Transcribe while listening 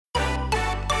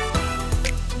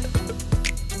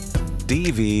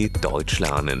DW Deutsch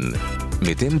lernen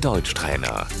mit dem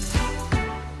Deutschtrainer.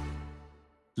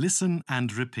 Listen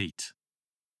and repeat.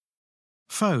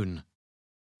 Phone,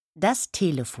 Das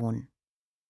Telefon.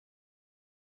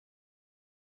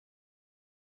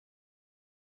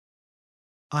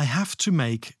 I have to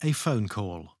make a phone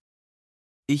call.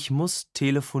 Ich muss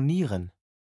telefonieren.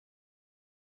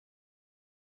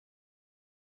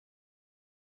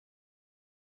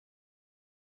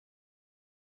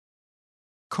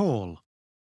 Call,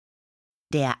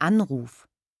 Der Anruf.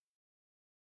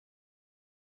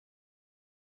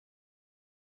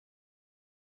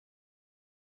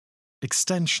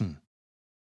 extension,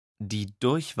 Die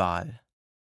Durchwahl.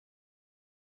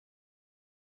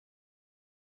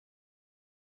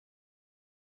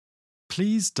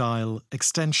 please dial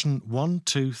extension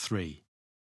 123.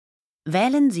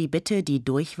 Wählen Sie bitte die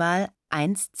Durchwahl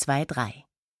 123.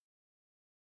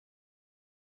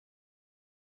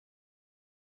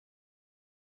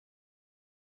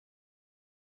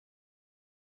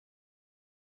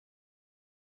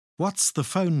 What's the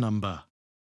phone number?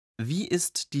 Wie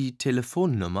ist die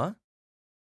Telefonnummer?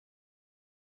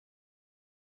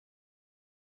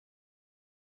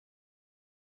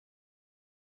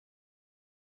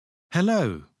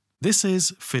 Hello, this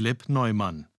is Philipp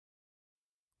Neumann.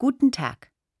 Guten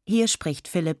Tag, hier spricht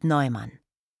Philipp Neumann.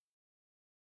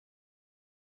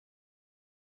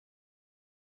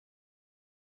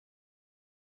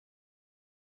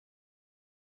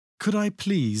 Could I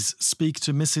please speak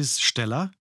to Mrs.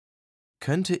 Steller?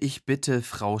 Könnte ich bitte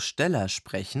Frau Steller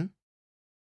sprechen?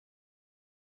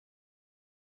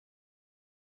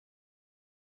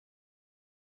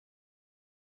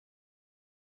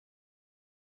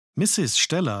 Mrs.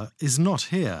 Steller is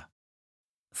not here.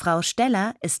 Frau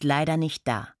Steller ist leider nicht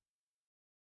da.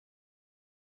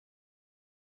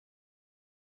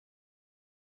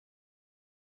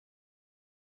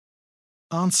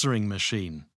 Answering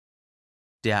machine,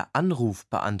 Der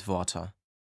Anrufbeantworter.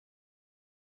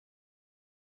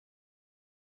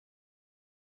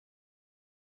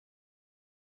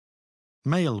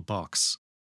 mailbox,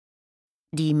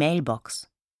 Die Mailbox.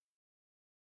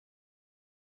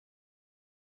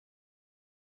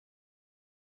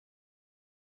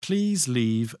 please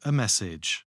leave a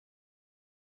message.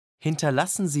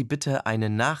 Hinterlassen Sie bitte eine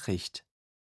Nachricht.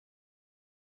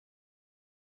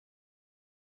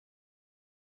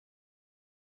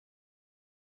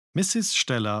 Mrs.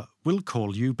 Steller will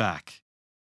call you back.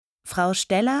 Frau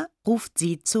Steller ruft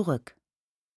Sie zurück.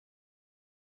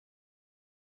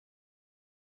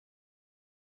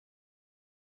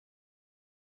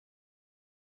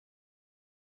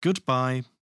 Goodbye.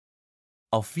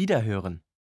 Auf Wiederhören.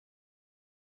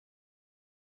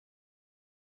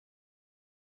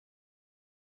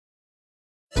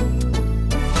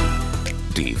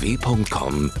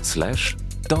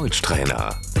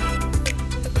 dw.com/Deutschtrainer